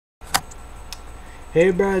Hey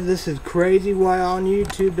bro, this is Crazy Why on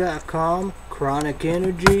YouTube.com. Chronic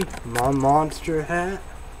Energy, my monster hat.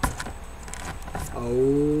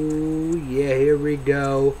 Oh yeah, here we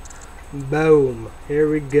go. Boom, here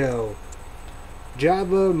we go.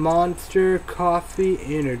 Java Monster Coffee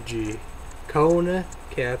Energy, Kona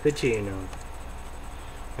Cappuccino.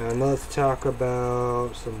 And let's talk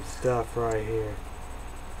about some stuff right here.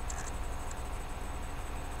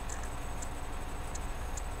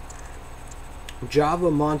 Java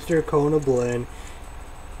Monster Kona blend,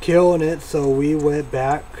 killing it. So we went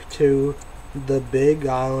back to the Big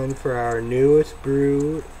Island for our newest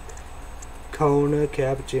brew, Kona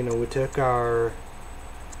Cappuccino. We took our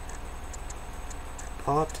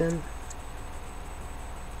potent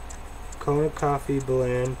Kona coffee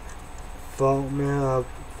blend, foaming up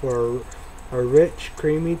for a rich,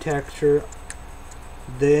 creamy texture,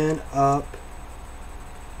 then up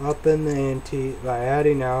in the ante by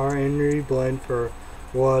adding our energy blend for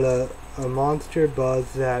what a monster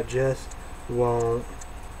buzz that just won't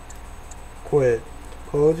quit.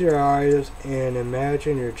 Close your eyes and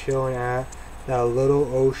imagine you're chilling at that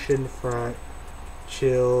little ocean front.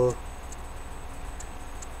 Chill.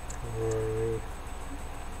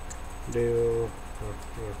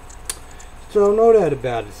 So no doubt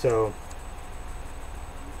about it. So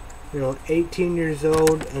 18 years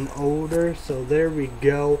old and older, so there we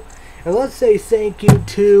go. And let's say thank you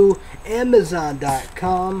to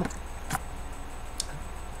Amazon.com.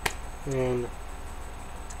 And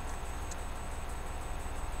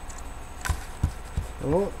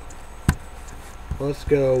well, let's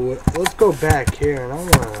go back here, and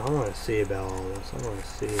I wanna see about all this. I wanna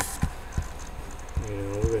see.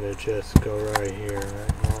 We're gonna just go right here,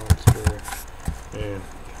 right? Monster. And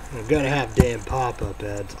I'm gonna have damn pop-up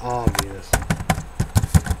ads, obvious.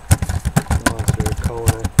 Monster,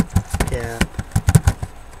 Kona, Cap.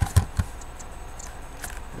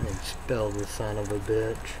 And spell the son of a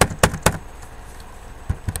bitch.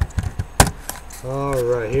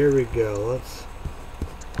 Alright, here we go. Let's.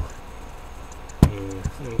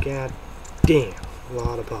 God damn, a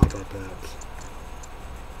lot of pop-up ads.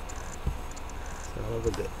 Son of a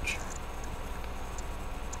bitch.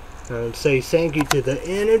 And say thank you to the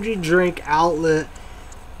Energy Drink Outlet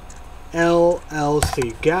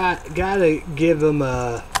LLC. Gotta give them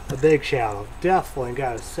a big shout out. Definitely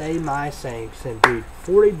gotta say my thanks. Indeed,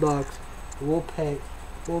 $40. We'll pay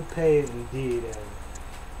it indeed.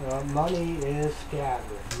 And money is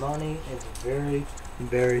scattered. Money is very,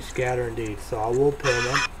 very scattered indeed. So I will pay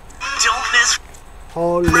them. Don't miss.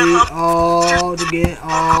 Holy, oh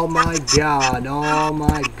my god,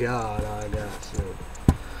 I got sued.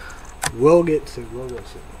 We'll get sued.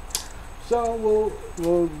 So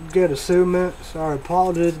we'll get a suement. Sorry,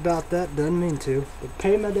 apologies about that. Didn't mean to. But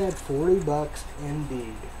pay my dad $40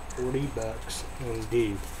 indeed. $40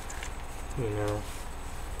 indeed.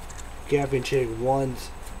 Captain Chick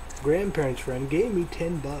 1's grandparents' friend gave me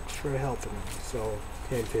 $10 for helping him. So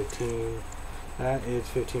 10, 15. That is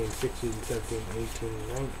 15, 16, 17, 18,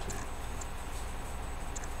 19.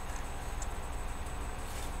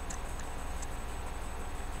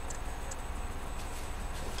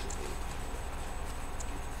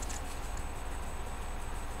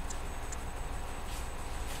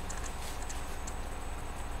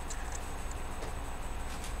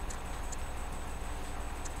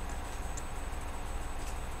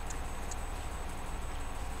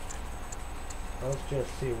 Let's just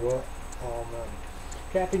see what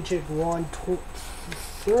Captain Chick won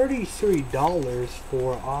 $33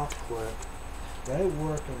 for off clip. They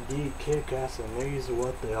work indeed kick ass, and these are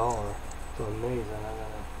what they are. It's amazing.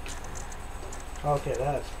 Okay,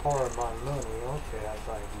 that's part of my money. Okay, I was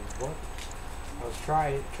like, what? Let's try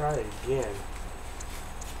it again.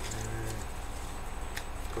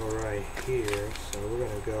 Go right here. So we're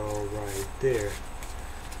gonna go right there.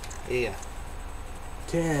 Yeah.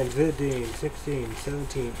 10, 15, 16,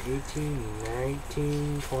 17, 18,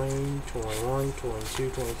 19, 20, 21, 22,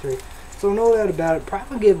 23. So no doubt about it.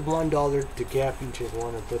 Probably give $1 to Captain Chick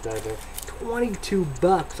 1 and put that there.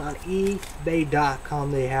 $22 on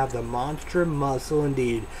eBay.com. They have the Monster Muscle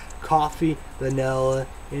indeed. Coffee, vanilla,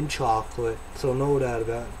 and chocolate. So no doubt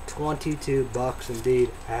about it. $22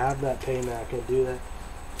 indeed. I have that payment. I can do that.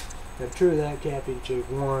 If true that Captain Chick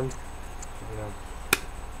 1,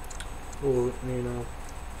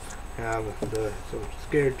 have the social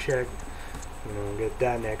security check, get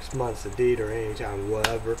that next month's indeed or anytime,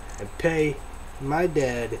 whatever, and pay my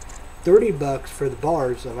dad $30 for the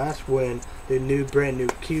bars, and that's when the brand new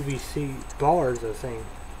QVC bars, I think,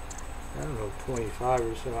 I don't know, 25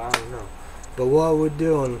 or so, I don't know. But what we're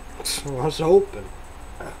doing, let's open.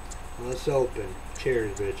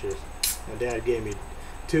 Cheers, bitches. My dad gave me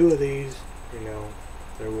 2 of these. You know,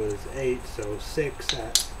 there was 8, so 6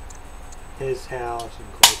 at his house in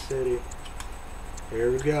Clay City.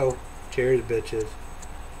 Here we go. Cheers, bitches.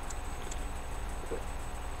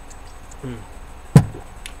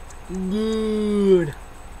 Good.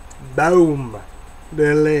 Boom.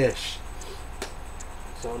 Delish.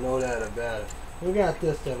 So no doubt about it. We got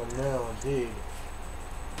this in the mail indeed.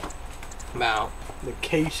 Now, the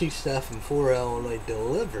Casey stuff in 4 Illinois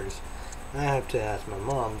delivers. I have to ask my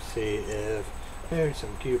mom to see if there's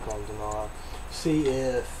some coupons and all. See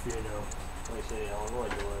if, you know, like I say, Illinois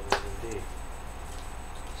delivers indeed.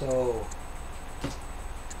 So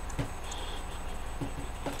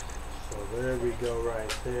there we go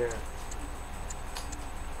right there.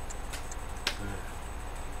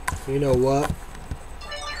 You know what?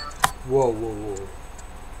 Whoa, whoa, whoa.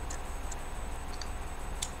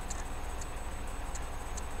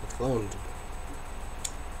 The phone.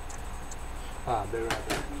 Be right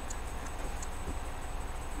back.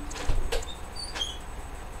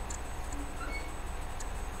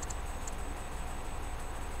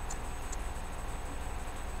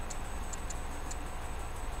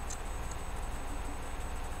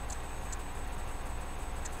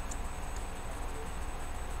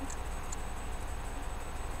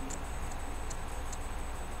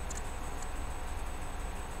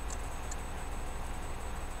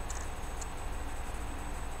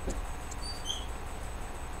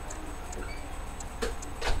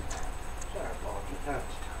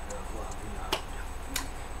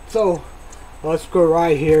 So let's go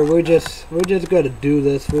right here. We're just gonna do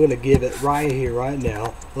this. We're gonna give it right here, right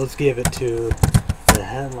now. Let's give it to the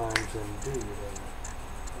headlines and do it.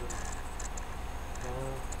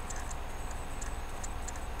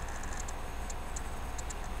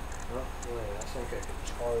 Oh wait, I think I can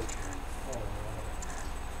charge your phone.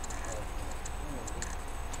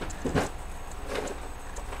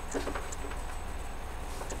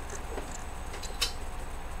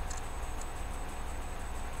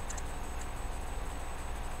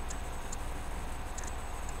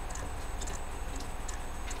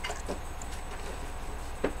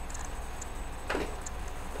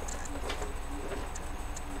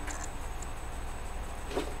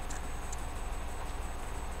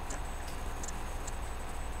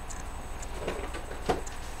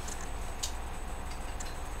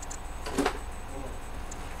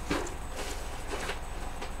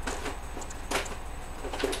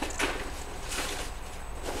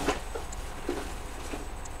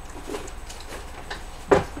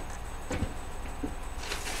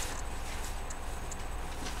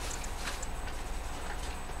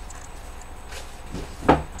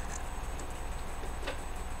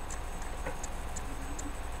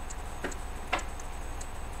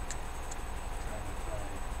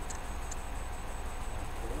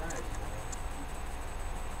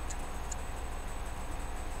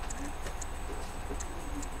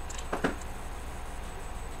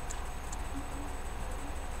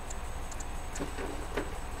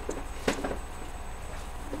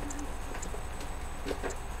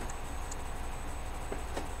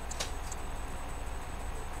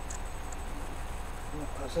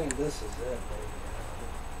 I think this is it, baby.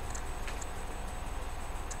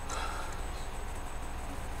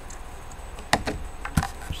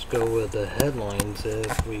 Let's go with the headlines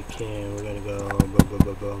if we can. We're gonna go boom, boom,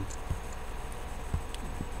 boom, boom.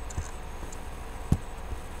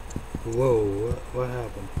 Whoa, what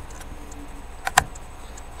happened?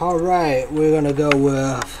 Alright, we're gonna go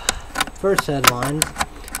with first headline.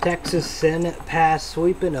 Texas Senate passed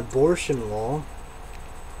sweeping abortion law.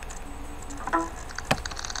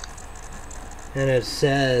 And it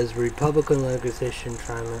says Republican legislation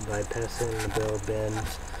triumphant by passing the bill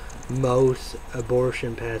bans most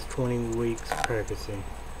abortion past 20 weeks pregnancy.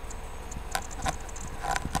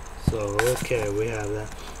 So okay, we have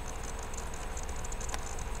that.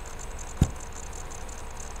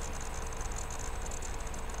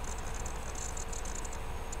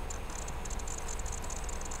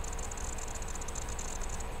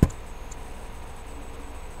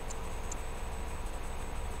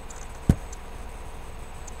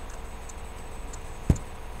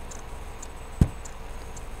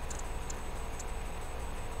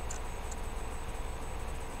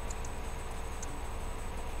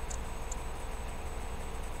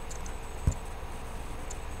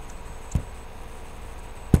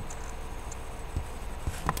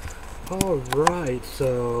 Alright,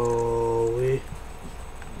 so we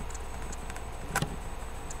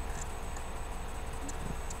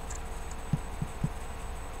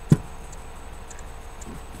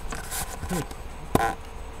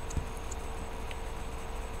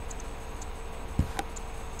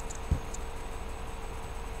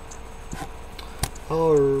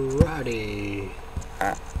Alrighty.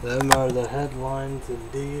 Them are the headlines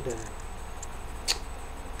indeed, and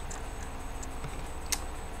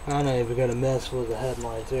I'm not even gonna mess with the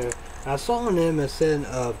headlines here. I saw an MSN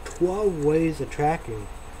of 12 ways of tracking.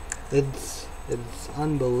 It's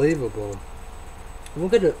unbelievable. We're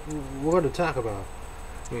gonna talk about,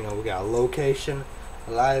 we got location,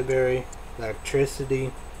 library,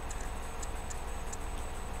 electricity,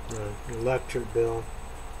 electric bill,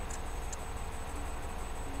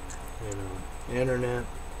 internet,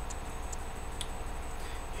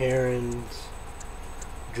 errands,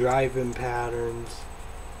 driving patterns,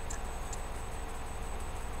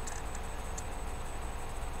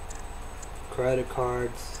 credit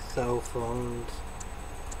cards, cell phones,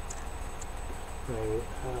 I don't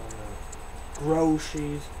know,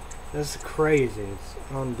 groceries. That's crazy. It's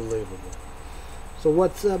unbelievable. So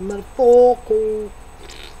what's up, metaphorical?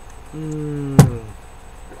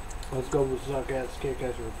 Let's go with Suck Ass Kick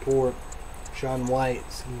Ass Report. Sean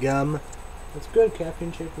White's gum. That's good.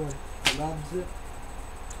 Caffeine Chick one loves it.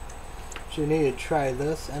 So you need to try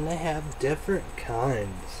this, and they have different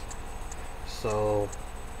kinds. So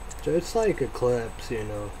it's like Eclipse, They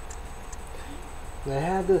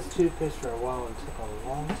had this toothpaste for a while and took a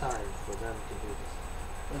long time for them to do this.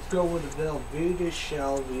 Let's go with the Velveeta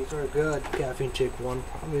Shell. These are good. Caffeine Chick one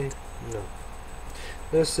probably no.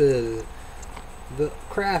 This is the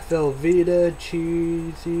Kraft Velveeta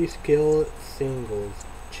Cheesy Skillet Singles.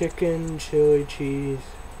 Chicken Chili Cheese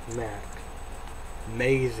Mac.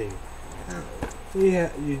 Amazing.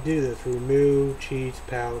 You do this. Remove cheese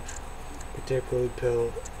pouch, particularly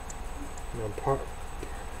pill,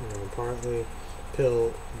 partly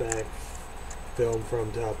pill back film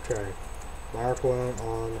from top tray. Mark one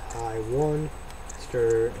on high 1.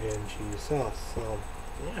 Stir and cheese sauce. So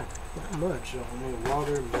yeah, not much. Only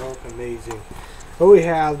water, milk, amazing. But we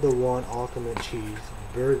have the one ultimate cheese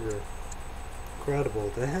burger.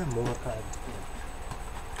 Incredible. They have more kinds.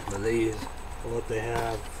 But these, what they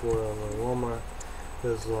have for Walmart,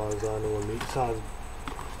 this lasagna with meat sauce,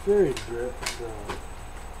 very good.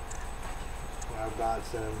 I bought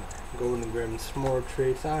some Golden Graham s'more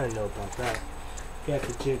treats. I didn't know about that. Got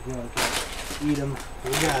the chicken one, can't eat them.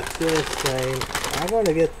 We got this thing. I'm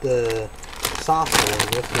gonna get the sauce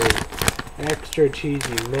one. This is extra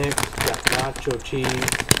cheesy mix. Got nacho cheese,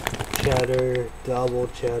 cheddar, double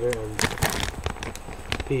cheddar, and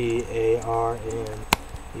PARMESA.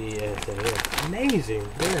 Amazing,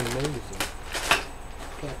 very amazing.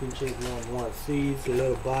 Caffeine Chick one seeds,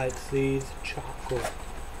 little bite seeds, chocolate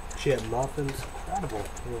chip muffins, incredible.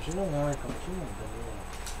 She don't like them.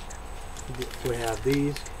 We have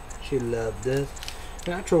these. She loved this.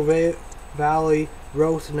 Natural Valley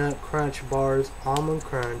Roast Nut Crunch Bars, Almond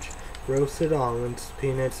Crunch, Roasted Almonds,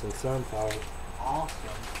 Peanuts, and Sunflower.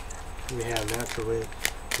 Awesome. We have Natural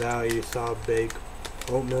Valley Soft Baked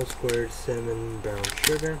Oatmeal Squared Cinnamon Brown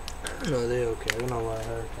Sugar. I don't know, they're okay. I don't know why I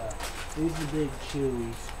heard that. These are big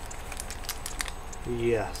chewies.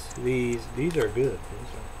 Yes, these are good.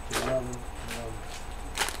 These are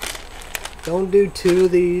don't do 2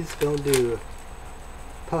 of these. Don't do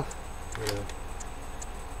puff.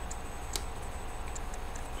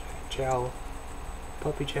 Chow,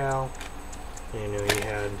 puppy chow. You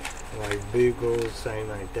had like Beagles, same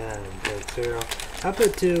like that, and Coke cereal. I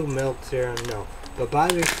put 2 milk cereal, no. But by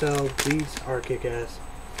themselves, these are kick-ass.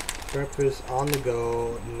 Breakfast on the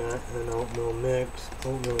go, nut and oatmeal mix,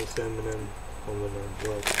 oatmeal and cinnamon,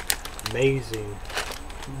 amazing.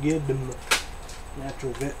 Get them.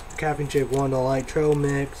 Natural Caffeine Chick 1 light trail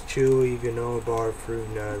mix, chewy granola bar, fruit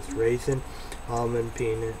nuts, raisin, almond,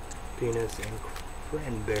 peanuts, and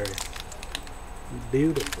cranberry.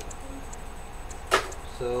 Beautiful.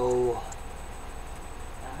 So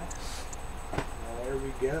there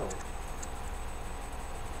we go.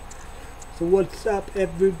 So what's up,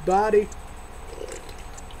 everybody?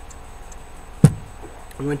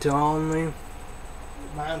 I went to Only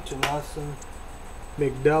Mountain Lesson.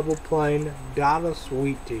 McDouble plain, Dada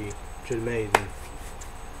sweet tea, which is amazing.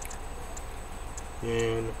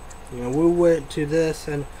 And we went to this,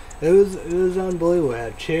 and it was unbelievable. It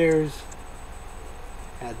had chairs,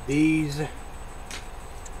 had these,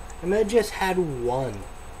 and they just had one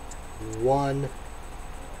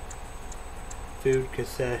food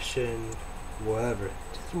concession, whatever,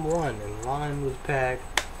 just one, and line was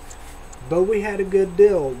packed. But we had a good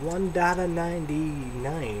deal,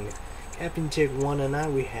 $1.99. Caffeine Chick 1 and I,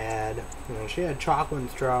 we had, she had chocolate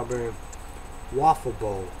and strawberry waffle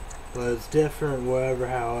bowl, but it's different, whatever,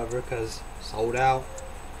 however, because sold out.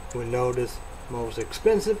 We noticed most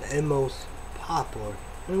expensive and most popular,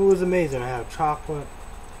 and it was amazing. I have chocolate,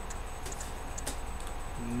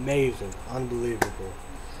 amazing, unbelievable,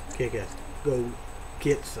 kick-ass. Go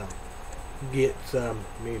get some. Get some,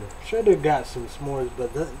 should have got some s'mores,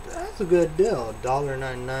 but that's a good deal,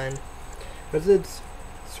 $1.99, because it's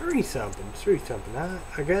three something.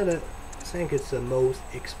 I gotta think it's the most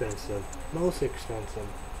expensive,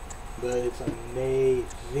 but it's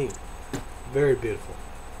amazing, very beautiful.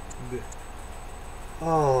 Good.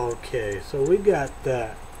 Okay, so we got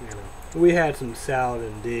that. We had some salad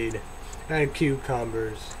indeed, and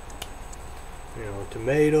cucumbers,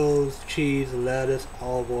 tomatoes, cheese, lettuce,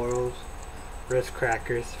 olive oils, Ritz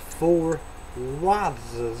crackers, 4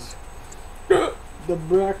 wazzes. The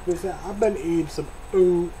breakfast, I've been eating some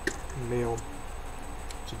oatmeal,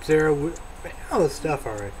 some cereal, all the stuff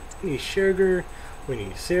already. We need sugar, we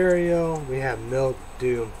need cereal, we have milk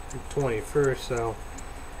due 21st, so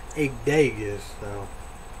 8 days, so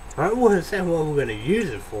I wouldn't say what we're gonna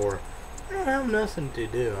use it for. I don't have nothing to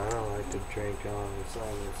do. I don't like to drink on the sun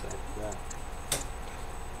and stuff like that.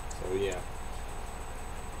 So yeah.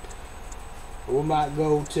 We might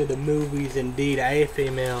go to the movies indeed. Hey,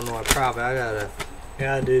 female, no, probably. I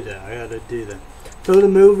gotta do that. So the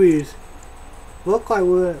movies look like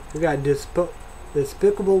we got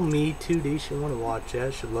Despicable Me 2D. She want to watch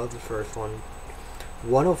that. She loved the first one.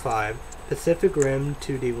 105. Pacific Rim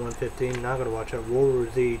 2D 115. Not gonna watch that. World War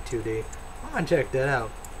Z 2D. I'm gonna check that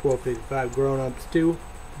out. 1255. Grown Ups 2.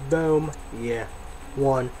 Boom. Yeah.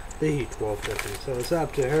 1. The Heat 1250. So it's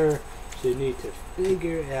up to her. You need to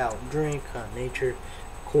figure out drink on nature,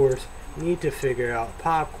 of course. Need to figure out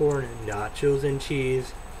popcorn, nachos and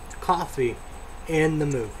cheese, coffee, and the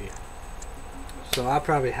movie. So I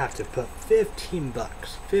probably have to put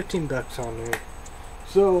 $15 on there.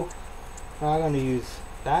 So I'm gonna use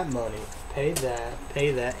that money, pay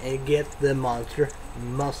that, and get the monster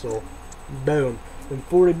muscle. Boom. And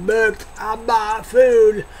 $40 I buy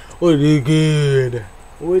food. What is good?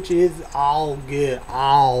 Which is all good,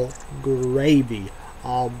 all gravy,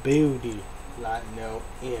 all beauty, like no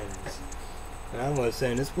ends. And I was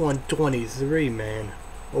saying it's 123, man.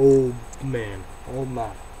 Oh man, oh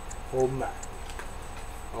my.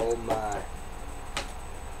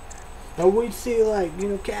 Now we see like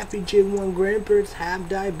Cappuccino grandparents have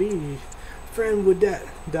diabetes. Friend with that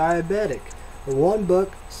diabetic. One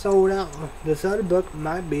book sold out. This other book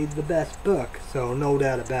might be the best book. So no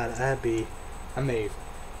doubt about it. That'd be amazing.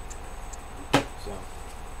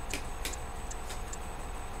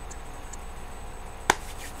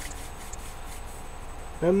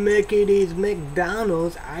 I'm making these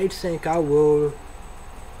McDonald's. I think I will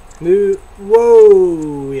move.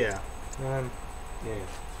 Whoa, yeah. Yeah.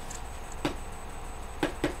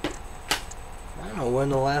 I don't know when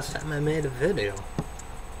the last time I made a video.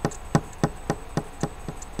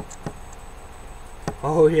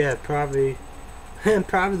 Oh yeah, probably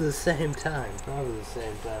the same time.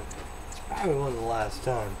 It's probably one of the last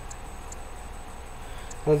time.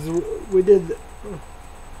 We did.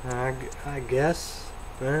 I guess.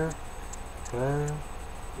 Well, I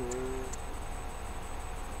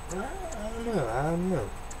don't know.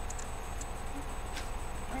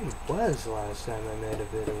 When was the last time I made a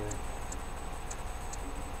video?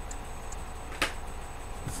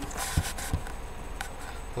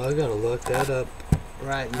 Well, I gotta look that up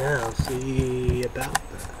right now, see about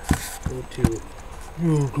that. Go to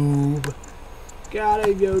YouTube.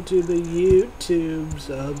 Gotta go to the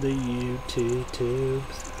YouTubes of the YouTube.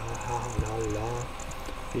 La la.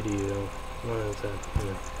 Video. What is that?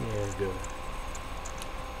 Yeah, good.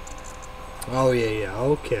 Oh yeah,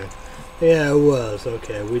 okay. Yeah, it was.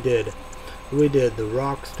 Okay, we did the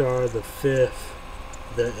Rockstar, the 5th,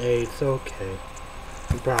 the 8th, okay.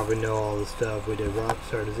 You probably know all the stuff. We did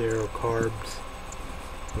Rockstar 0 Carbs.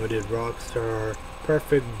 We did Rockstar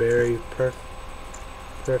Perfect Berry,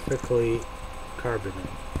 Perfectly Carbonated.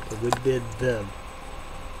 So we did them.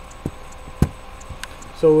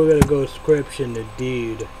 So we're gonna go description to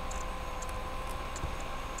dude.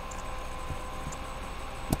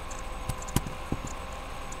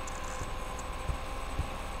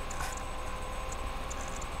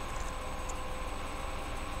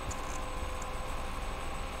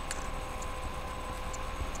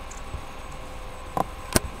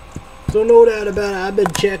 So no doubt about it, I've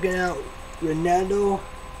been checking out Ronaldo,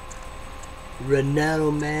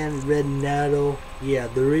 yeah,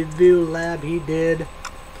 the review lab he did.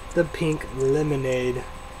 The pink lemonade,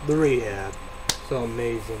 the rehab. So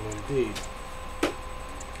amazing indeed.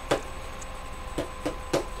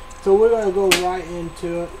 So we're gonna go right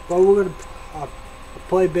into it, but we're gonna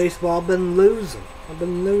play baseball. I've been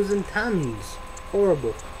losing tons,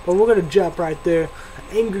 horrible. But we're gonna jump right there.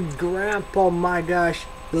 Angry Grandpa, my gosh,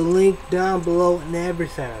 the link down below and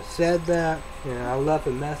everything. I said that. You know, I left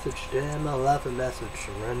a message to him. I left a message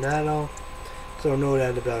to Ronaldo. So know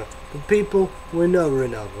that about it. But people, we know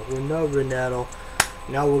Ronaldo. We know Ronaldo.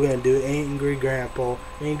 Now we're gonna do Angry Grandpa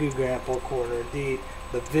Corner D.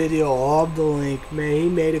 The video of the link, man, he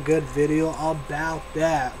made a good video about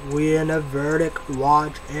that. We in a verdict,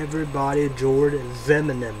 watch everybody, Jordan,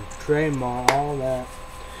 Zimmerman, Draymond, all that.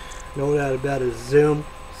 Know that about a Zoom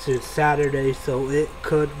to Saturday, so it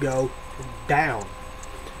could go down.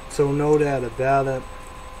 So know that about it.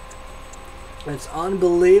 It's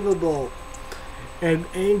unbelievable. And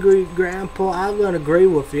Angry Grandpa, I'm gonna agree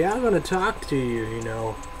with you. I'm gonna talk to you, you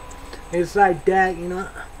know. It's like that, you know.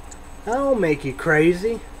 I don't make you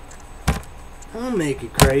crazy. I don't make you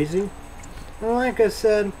crazy. And like I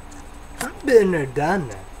said, I've been there, done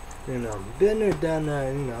that. You know, been there, done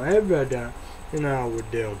that. You know, everybody done. You know how we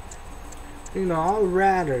do. You know, I'd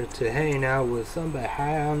rather to hang out with somebody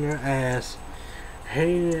high on their ass,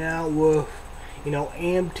 hanging out with, you know,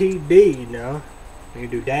 MTB. You know, you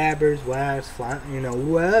do dabbers, wax, fly, you know,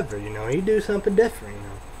 whatever. You know, you do something different.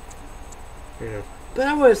 You know. But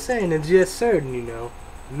I was saying it's just certain. You know.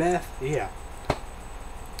 Meth, yeah.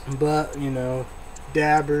 But, you know,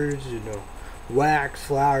 dabbers, you know, wax,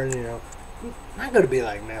 flowers, you know, not gonna be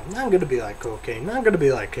like meth, not gonna be like cocaine, not gonna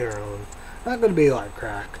be like heroin, not gonna be like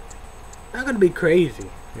crack, not gonna be crazy,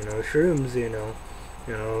 you know, shrooms, you know,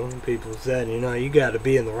 people said, you know, you gotta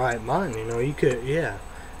be in the right mind, you know, you could, yeah,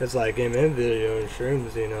 it's like in video,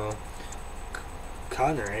 shrooms, you know,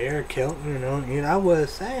 cutting her hair, killing, you know, I was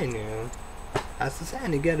saying, you know, that's the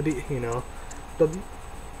saying, you gotta be, you know,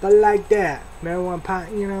 but like that, marijuana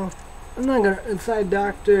pot, you know, I'm not gonna, inside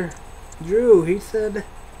Dr. Drew, he said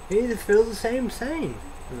he feels the same thing.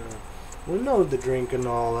 You know, we know the drink and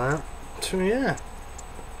all that. So yeah,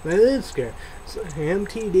 it is scary. So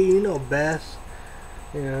MTD, you know best.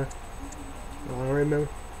 Yeah, I don't remember.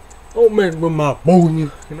 Don't mess with my boy.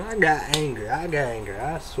 You know, I got angry.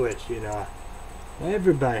 I switched, you know.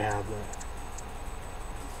 Everybody have that.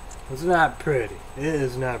 It's not pretty. It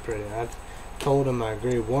is not pretty. I've told him I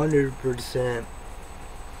agree 100%.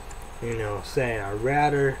 You know, saying I'd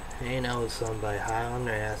rather hang out with somebody high on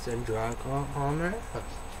their ass than drunk on their ass.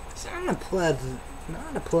 It's not a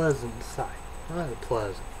pleasant sight. Not a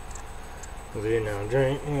pleasant. You know,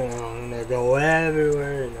 drink, you know, and they go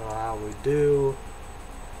everywhere, you know, how we do.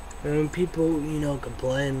 And people, you know,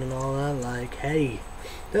 complain and all that, like, hey,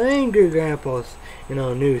 the Angry Grandpa's, you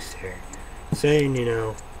know, news here. Saying, you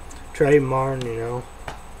know, Trey Martin, you know,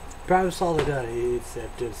 probably saw the guy, he said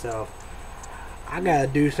to himself, I gotta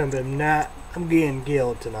do something, I'm getting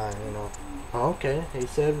killed tonight, you know. Okay, he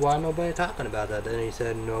said, why nobody talking about that? Then he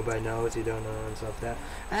said, nobody knows, he don't know, and stuff like that.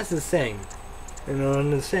 That's the same. You know,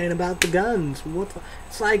 and the saying about the guns.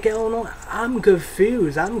 It's like Illinois. I'm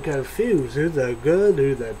confused. Who's the good,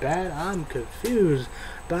 who's the bad? I'm confused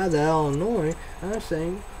by the Illinois. I'm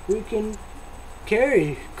saying we can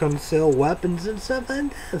carry concealed weapons and stuff like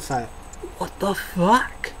that. It's like, what the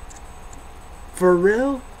fuck? For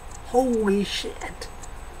real? Holy shit.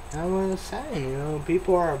 I was saying, you know,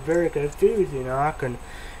 people are very confused, you know. I can,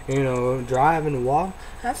 you know, drive and walk.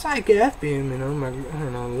 That's like FBM, you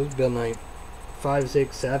know, it's been like 5,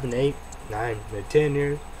 6, 7, 8, 9, 10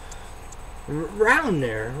 years. Around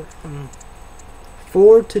there.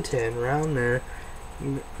 4 to 10, around there.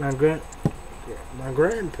 My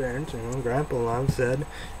grandparents, you know, Grandpa Long said,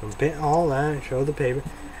 and all that, and show the paper.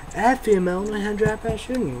 FBM only had drive-by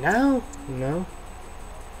shooting. Now, you know,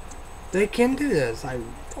 they can do this. Like,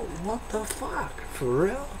 what the fuck? For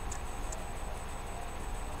real?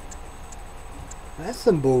 That's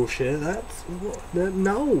some bullshit.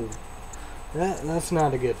 No. That's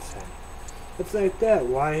not a good thing. It's like that.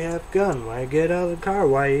 Why have a gun? Why get out of the car?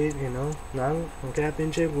 Why, you know, not on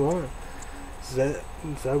Championship 1. So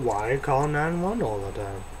why call 911 all the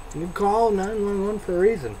time? You call 911 for a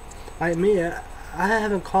reason. Like me, I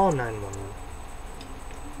haven't called 911.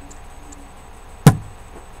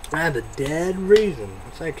 I have a dead reason.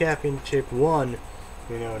 It's like Championship 1,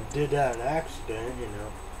 you know, did that an accident, you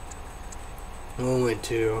know. We went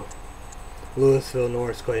to Louisville,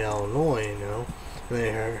 North Clay, Illinois, you know, and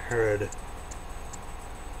they heard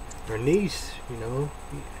her niece, you know,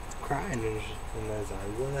 crying, and I was like,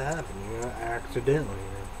 what happened, you know, accidentally,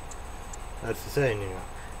 you know. That's the saying, you know,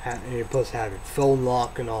 you're supposed to have your phone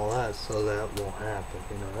lock and all that, so that won't happen,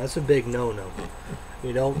 you know. That's a big no-no.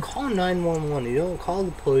 You don't call 911, you don't call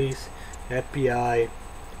the police, FBI,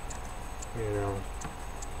 you know,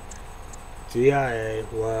 CIA,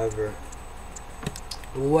 whatever,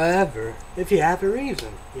 if you have a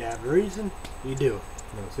reason. You do. You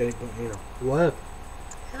know, say, you know, whatever.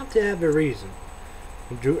 You have to have a reason.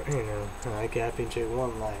 You know, like Cappy and Chick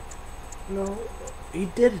one, like, no, he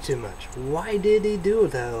did it too much. Why did he do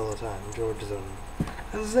it that all the time, George Zimmerman?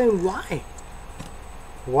 I was saying, why?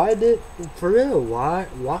 Why did, for real, why?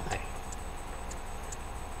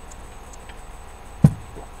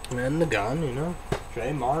 And the gun, you know,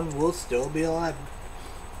 Trey Martin will still be alive.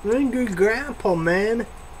 Angry Grandpa, man.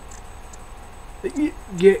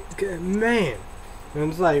 Man. And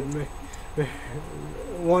it's like,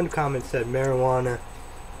 one comment said marijuana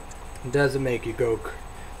doesn't make you go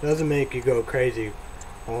crazy.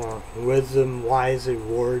 Wisdom, wise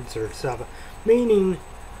words or stuff. Meaning,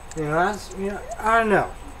 you know, I don't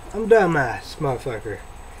know. I'm dumbass, motherfucker.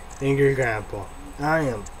 Angry Grandpa. I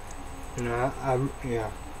am. You know, yeah.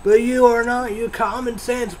 But you are not. You common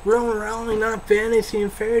sense, roaming around, not fantasy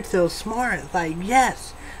and fairy tales smart. Like,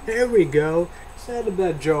 yes, there we go. Said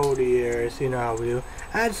about Jody Harris, you know how we do.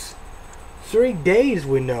 That's 3 days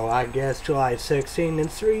we know, I guess, July 16 in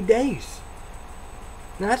 3 days.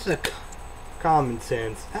 That's a common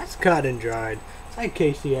sense. That's cut and dried. It's like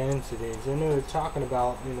Casey incidents. I know they're talking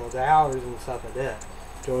about, you know, the hours and stuff like that.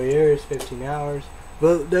 Joey Harris, 15 hours.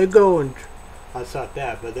 But they go and, I thought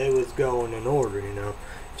that, but they was going in order, you know.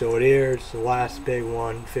 Joey Harris, the last big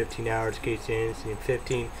one, 15 hours. Casey Anderson,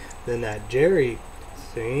 15. Then that Jerry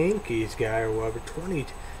Yankees guy or whatever,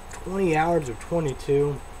 20 hours or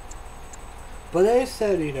 22. But they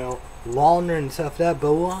said, you know, Lawner and stuff like that.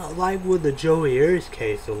 But like with the Joey Harris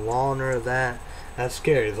case, the Lawner of that's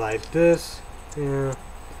scary. It's like this, you know,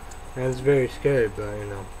 that's very scary. But you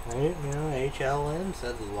know, HLN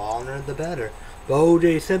said the Lawner the better. But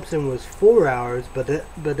O.J. Simpson was 4 hours. But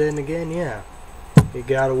then again, yeah, he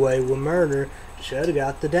got away with murder. Should have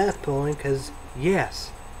got the death penalty, because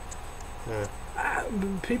yes.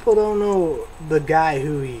 People don't know the guy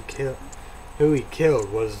who he killed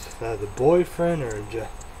was the boyfriend or just,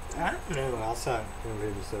 I don't know. I thought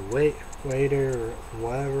it was a waiter or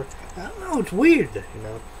whatever. I don't know. It's weird, you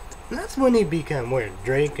know. And that's when he become weird,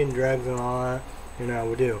 drinking, drugs, and all that. You know,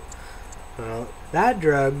 we do. That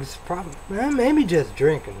drugs probably maybe just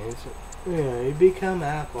drinking. It's, you know, you become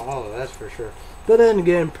alcoholic. That's for sure. But then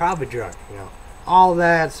again, probably drunk. You know, all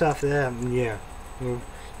that stuff. That yeah, you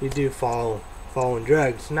do follow. Following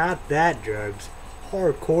drugs, not that drugs,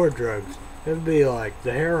 hardcore drugs. It'd be like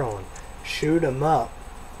the heroin, shoot 'em up,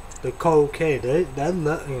 the cocaine. They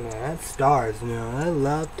love, you know, that stars, you know, they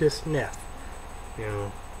love to sniff, you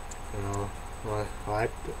know,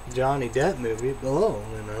 like Johnny Depp movie Below,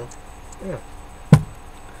 you know, yeah,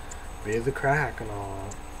 be the crack and all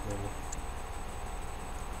that, you know.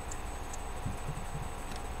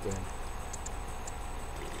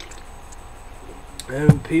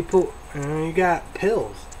 And people, you got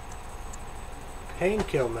pills,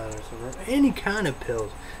 painkiller medicine, or any kind of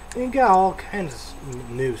pills. And you got all kinds of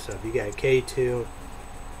new stuff. You got K2,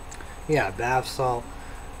 you got bath salt.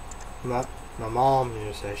 My mom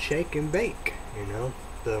used to shake and bake, you know.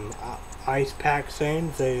 The ice pack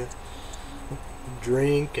things they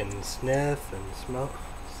drink and sniff and smoke.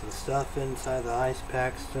 The stuff inside the ice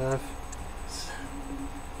pack stuff.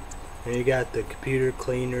 And you got the computer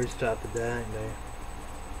cleaners, stuff like that.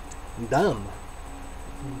 Dumb,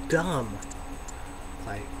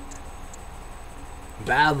 like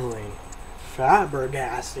babbling,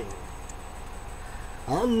 flabbergasting,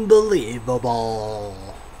 unbelievable.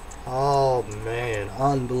 Oh man,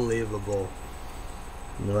 unbelievable,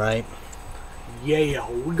 right? Yeah,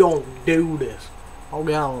 we gonna do this. We're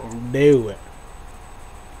gonna do it.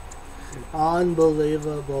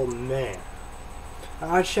 Unbelievable, man.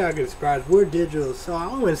 I should get surprised. We're digital, so I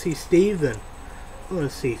want to see Steven.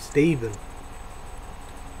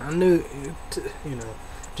 I knew, you know,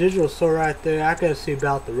 digital store right there. I gotta see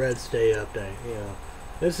about the Red State update. You know,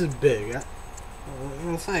 this is big.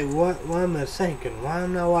 It's like, what am I thinking? Why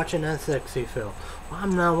am I not watching that sexy film? Why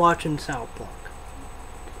am I not watching South Park?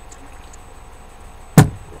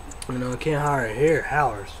 You know, I can't hire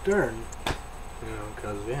Howard Stern. You know,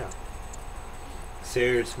 because yeah,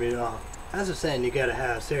 serious me off. That's what I'm saying. You gotta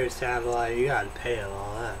have serious satellite. You gotta pay and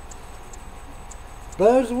all that.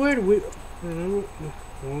 But it's weird.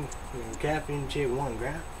 Cappy and Chick one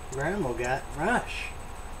grandma got Rush.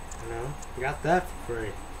 You know, got that for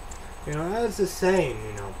free. You know, I was just saying.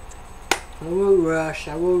 You know, I will Rush.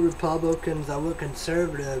 I will Republicans. I will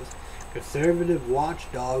conservative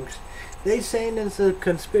watchdogs. They saying it's a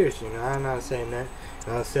conspiracy. You know, I'm not saying that.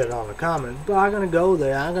 I said it on the comments, but I'm gonna go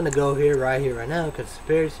there. I'm gonna go here, right now.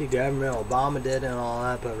 Conspiracy, government, Obama did it and all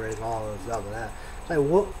that, but raising all this stuff and that. It's like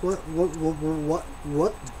whoa,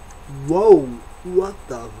 what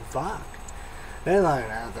the fuck? They're like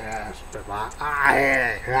out there,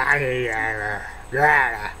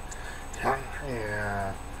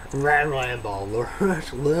 Yeah. Rush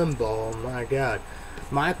Limbaugh, my God.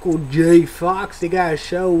 Michael J. Fox, he got a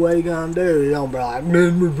show, what you gonna do? You don't be like,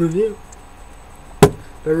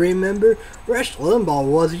 but remember, Rush Limbaugh,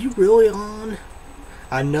 was he really on?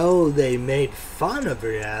 I know they made fun of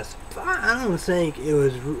her ass, but I don't think it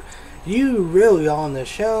was you really on the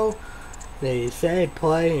show. They say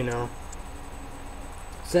play, you know.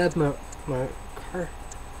 Seth MacFarlane,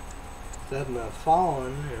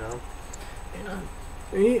 you know.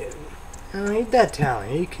 He's that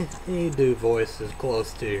talent. He do voices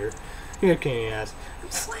close to your king ass.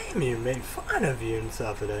 Slam you, make fun of you and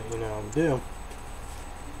stuff of that, you know, do.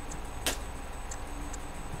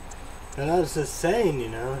 And I was just saying, you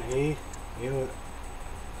know, he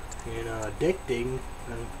addicting.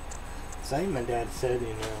 And same my dad said,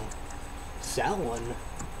 you know, selling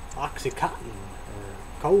Oxycontin or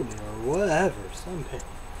Coden or whatever, something,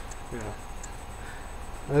 you know.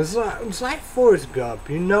 It's like Forrest Gump,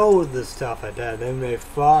 you know, the stuff like that. They make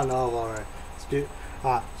fun of our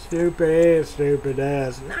stupid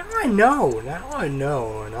ass. Now I know,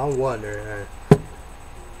 and I wonder.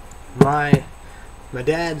 My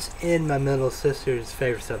dad's and my middle sister's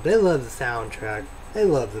favorite stuff. They love the soundtrack. They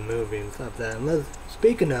love the movie and stuff like that. And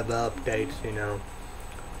speaking of updates, you know,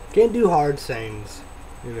 can't do hard things.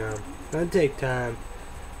 You know, gotta take time.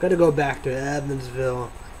 Gotta go back to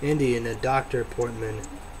Evansville, Indiana, doctor appointment,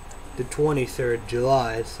 the 23rd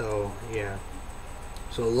July. So yeah,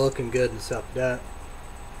 so looking good and stuff like that.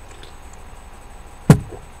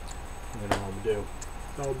 You know what we do.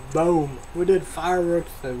 So boom, we did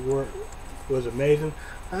fireworks that was amazing.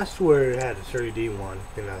 I swear it had a 3D one,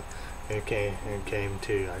 you know. It came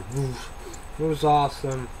to like, woof. It was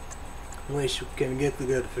awesome. Wish we can get the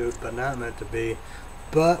good food, but not meant to be.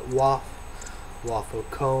 But waffle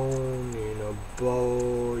cone, you know,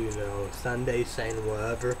 bowl, you know, Sunday saying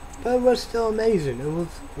whatever. But it was still amazing. It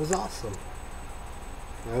was awesome.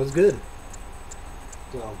 It was good.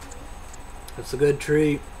 So it's a good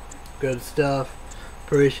treat, good stuff.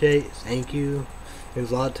 Appreciate it. Thank you. It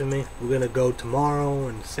means a lot to me. We're gonna go tomorrow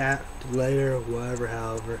and later, whatever,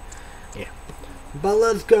 however. Yeah. But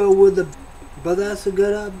let's go with but that's a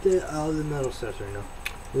good update. Oh, the middle sister, you know.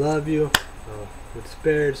 Love you. With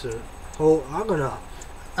spirits and hope. I'm gonna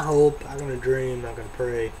dream. I'm gonna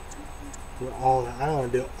pray. With all that. I'm gonna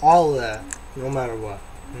do all that, no matter what.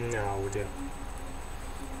 No, we do.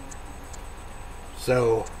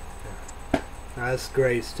 So that's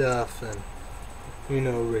great stuff, and you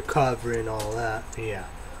know, recovery and all that. Yeah,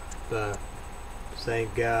 but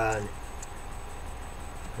thank God,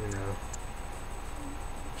 you know,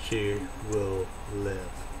 she will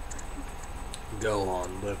live. Go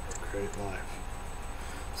on, live a great life.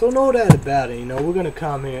 So no doubt about it, you know, we're gonna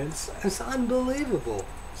come here. It's unbelievable.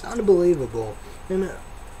 It's unbelievable. And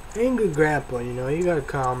angry grandpa, you know, you gotta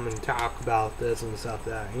come and talk about this and stuff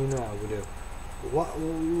that, you know how we do.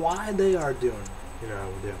 Why they are doing it, you know how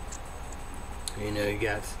we do. You know, you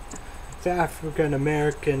got it's African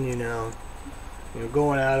American, you know,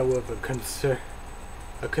 going at it with a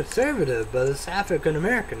conservative, but it's African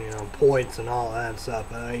American, you know, points and all that stuff.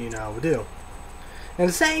 You know how we do.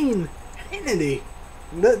 And saying Hannity,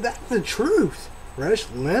 that's the truth. Rush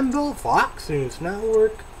Limbaugh, Fox News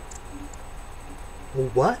Network.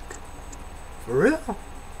 What? For real?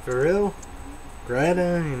 For real?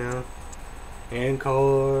 Greta, you know,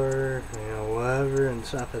 Encore, you know, whatever and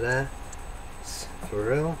stuff like that. For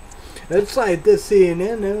real? It's like this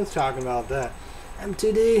CNN, they was talking about that.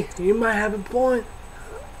 MTD, you might have a point.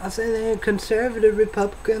 I say they're conservative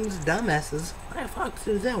Republicans, dumbasses. Why the fuck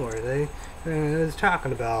is that word? They was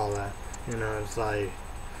talking about all that. You know, it's like,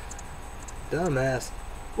 dumbass.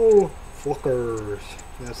 Oh, fuckers.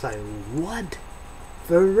 It's like, what?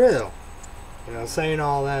 For real? You know, saying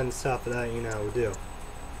all that and stuff that, you know, we do.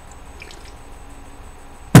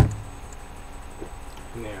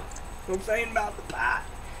 Now, I'm saying about the pot.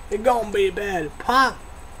 It's gonna be bad. Pot.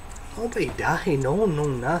 Don't be dying. No,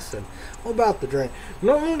 nothing. What about the drink?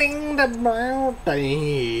 Nothing about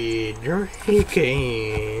the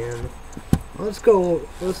drinking. Let's go.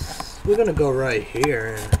 We're gonna go right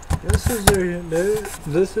here. This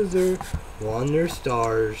is their Wonder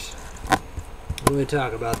Stars. We're gonna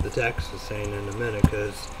talk about the Texas thing in a minute,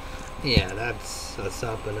 cause yeah, that's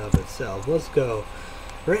something of itself. Let's go.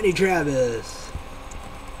 Randy Travis.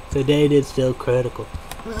 Today it's still critical.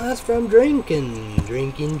 Well, that's from drinking.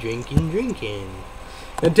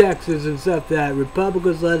 In Texas and stuff that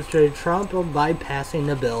Republicans legislator Trump are bypassing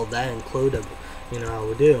the bill that included, you know how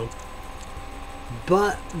we do.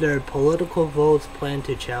 But their political votes plan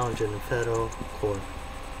to challenge in the federal court.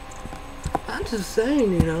 I'm just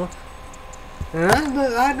saying, you know, And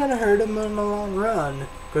I'm gonna hurt them in the long run.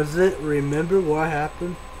 Because remember what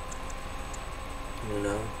happened? You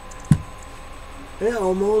know? It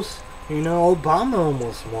almost, Obama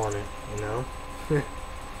almost won it,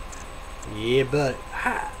 Yeah, but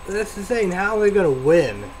that's the thing. How are they gonna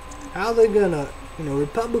win? How are they gonna,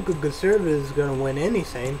 Republican conservatives gonna win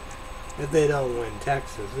anything if they don't win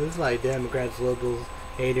Texas? It's like Democrats, liberals,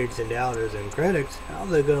 haters, and doubters, and critics. How are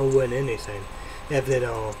they gonna win anything if they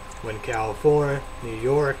don't win California, New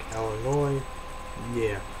York, Illinois?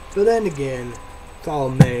 Yeah. But then again, it's all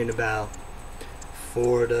made about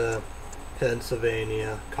Florida,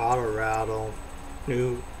 Pennsylvania, Colorado,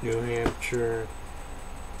 New Hampshire,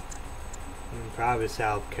 and probably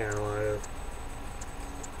South Carolina.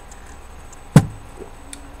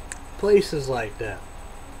 Places like that.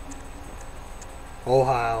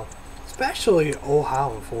 Ohio. Especially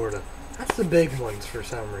Ohio and Florida. That's the big ones for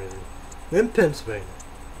some reason. Then Pennsylvania.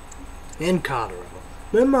 And Colorado.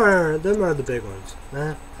 Them are the big ones.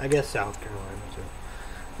 I guess South Carolina too.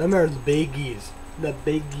 Them are the biggies. The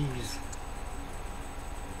biggies.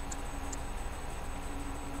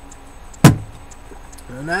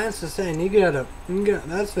 And that's the thing.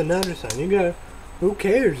 That's another thing. Who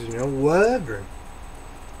cares? Whatever.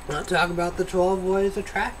 I'll talk about the 12 ways of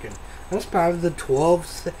tracking. That's probably the 12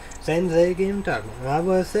 things they can even talk about. I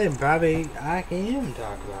was saying, probably I can even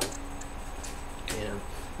talk about it.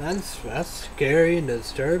 That's scary and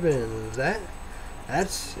disturbing. And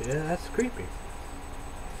that's creepy.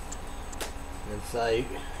 It's like,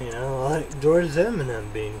 like George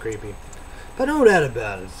Zimmerman being creepy. But no doubt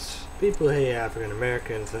about it. People hate African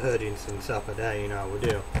Americans, the hoodies and stuff like that, we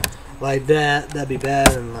do. Like that'd be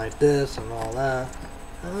bad, and like this and all that.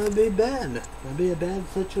 That'd be bad. That'd be a bad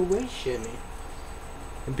situation.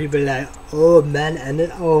 And people are like, oh man, and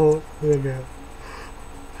then, oh no.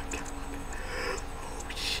 Oh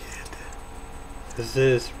shit. This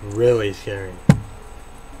is really scary.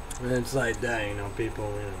 And it's like that,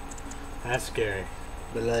 people, that's scary.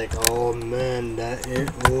 But like, oh man, that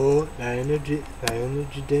energy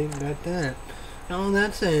drink, like that. No,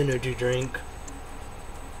 that's an energy drink.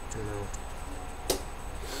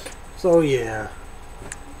 So yeah.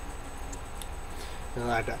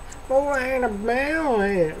 Like that. Oh, and a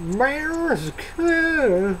bear's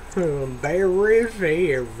cool. Berries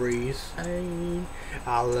everything.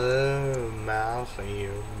 I love myself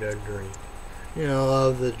the drink. I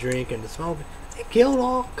love the drink and the smoke. They killed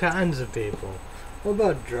all kinds of people. What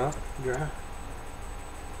about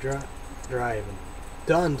driving?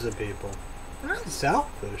 Tons of people. That's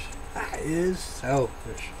selfish. That is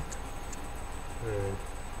selfish.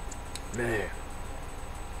 Man.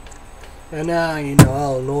 And now,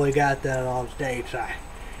 Illinois got that on stage.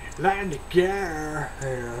 Land the car.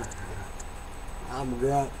 I'm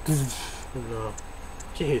drunk.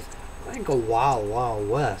 Jeez. Like a wild, wild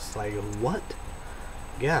west. Like, what?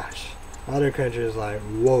 Gosh. Other countries like,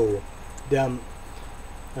 whoa. Damn.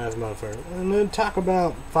 That's motherfucker. And then talk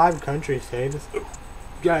about 5 countries saying this.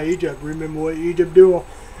 Yeah, Egypt. Remember what Egypt do?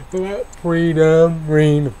 Freedom.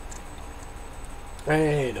 They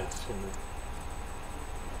hate us.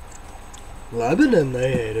 Lebanon,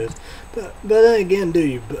 they hate us. But then again,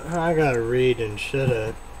 I gotta read and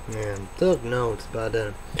shoulda, took notes about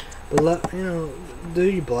that. But, do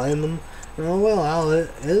you blame them? Well, I'll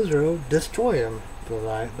let Israel destroy them. But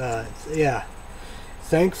like that. Yeah.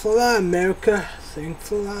 Thanks a lot, America.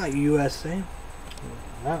 Thanks a lot, USA.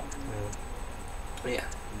 Wow. Yeah.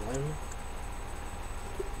 Blame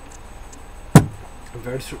them.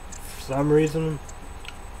 For some reason,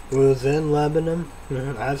 it was in Lebanon.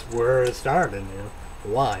 That's where it started,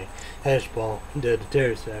 Why? Hezbollah did a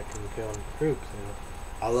terrorist act and killed troops,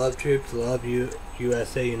 I love troops, love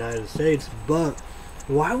USA, United States, but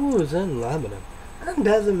why was it in Lebanon? That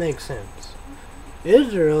doesn't make sense.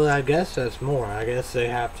 Israel, I guess that's more. I guess they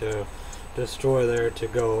have to destroy there to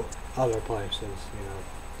go other places,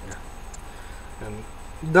 Yeah. And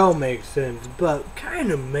don't make sense, but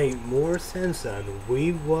kind of make more sense than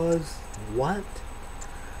we was. What?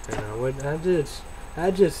 I just,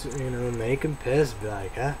 make him pissed, be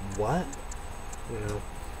like, what?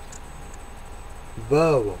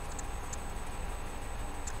 Bo.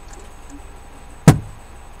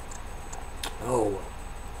 Oh,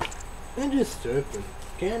 it's just stupid.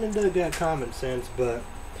 Canada got common sense, but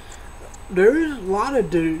there is a lot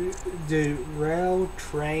of rail,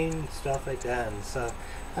 train, stuff like that and stuff.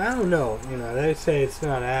 I don't know, they say it's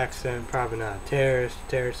not an accident, probably not a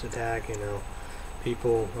terrorist attack,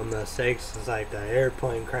 people, mistakes, it's like the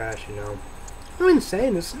airplane crash, I'm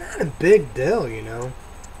saying it's not a big deal, I don't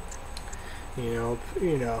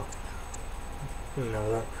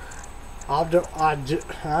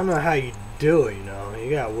know how you do it, you know. You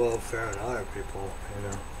got Will Ferrell and other people, you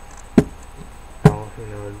know. You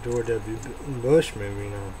know, George W. Bush movie, you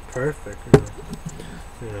know, perfect,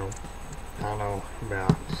 you know. I don't know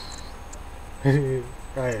about. Hey,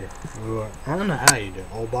 I don't know how you do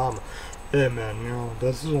Obama. Hey man, you know,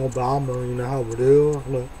 this is Obama, you know how we do.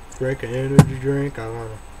 Look, drink an energy drink, I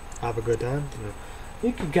wanna have a good time. You know,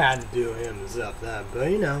 you can kinda do him and stuff that, but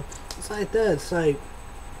you know, it's like that, it's like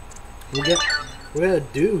we gotta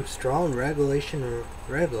do strong regulation or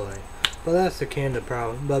regulate. But that's the kind of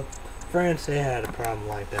problem. But France, they had a problem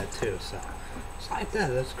like that too, so it's like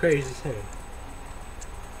that, that's crazy thing.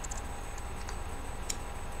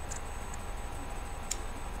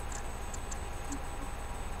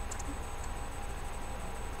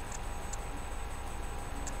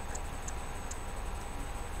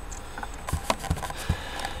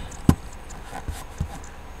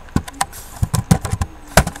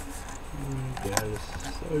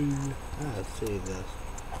 Let's see this.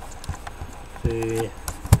 The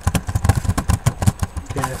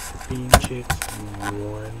Caffeine Chicks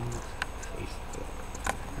 1 Facebook.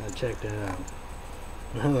 I'll check that out.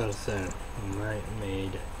 I'm about to say, I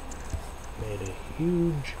made a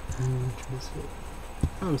huge mistake.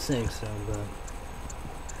 I'm saying so,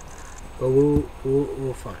 but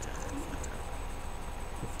we'll find out.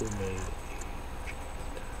 If we made it.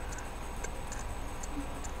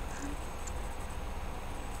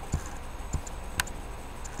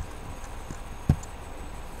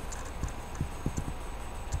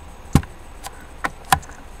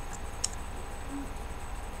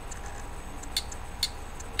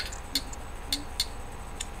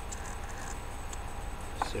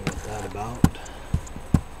 See what that about.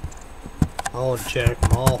 I'll check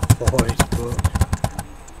my Facebook.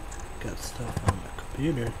 Got stuff on my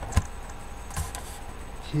computer.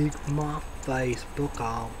 Check my Facebook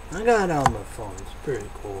out. I got it on my phone. It's pretty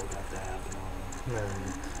cool. Got the app and all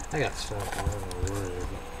that. I got stuff. I don't know what it is.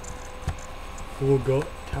 Who got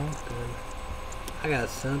talking? I got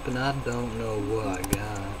something. I don't know what I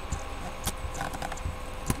got.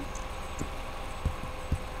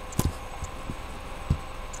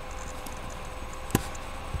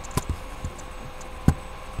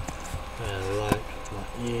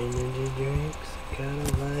 Energy drinks, kinda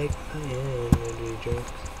like my energy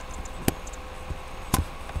drinks.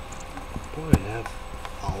 Boy, I have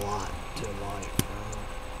a lot to like from.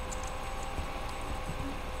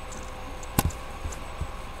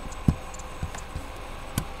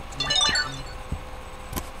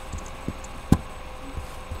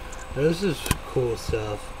 This is cool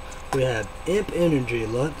stuff. We have Imp Energy.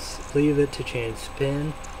 Let's leave it to chance.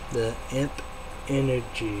 Spin the Imp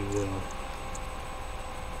Energy wheel.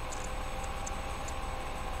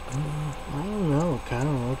 I don't know, kind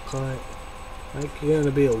of look like you're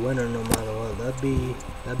gonna be a winner no matter what. That'd be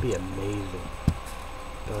amazing.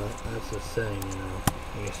 But that's the thing, you know.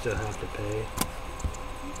 You still have to pay.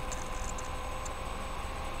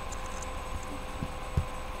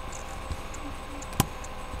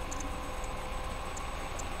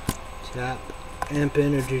 Tap Amp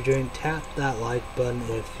Energy Drink. Tap that like button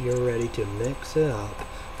if you're ready to mix it up.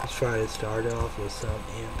 Let's try to start off with some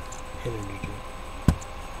Amp Energy Drink.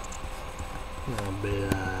 I'll be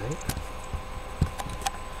like,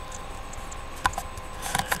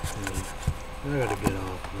 I gotta get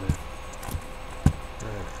off, man. I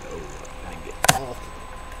gotta get off.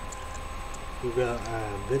 We got a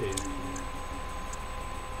video.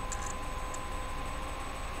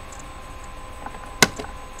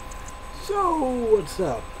 So, what's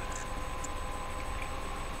up?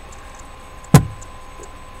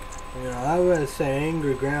 You know, I would say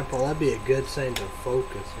Angry Grandpa, that'd be a good thing to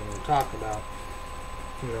focus, you know, talk about,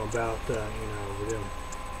 you know, about, you know, with him,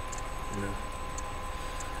 you know,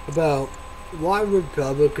 about why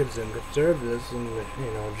Republicans and conservatives and,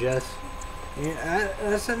 you know, just, you know,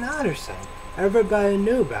 that's another thing. Everybody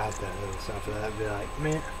knew about that and stuff, and I'd be like,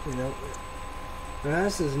 man, you know,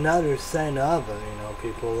 this is another thing of it, you know,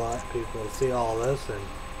 people see all this and,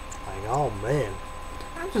 like, oh, man.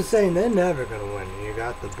 I'm just saying they're never gonna win. You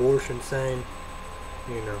got the abortion thing,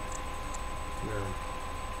 you know.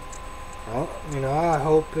 You know, I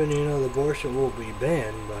hope you know the abortion will be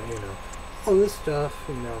banned, but you know, all this stuff,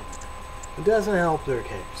 you know, it doesn't help their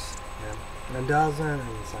case. Yeah? It doesn't. And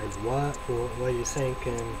it's like, what are you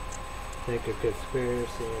thinking? Think a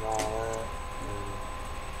conspiracy and all that.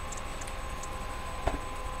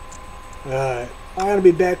 Alright, I'm gonna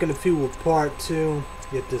be back in a few with part 2.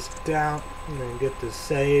 Get this down and then get this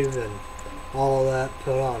saved and all of that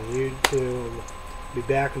put on YouTube. Be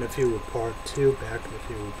back in a few with part 2. Back in a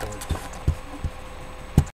few with part 2.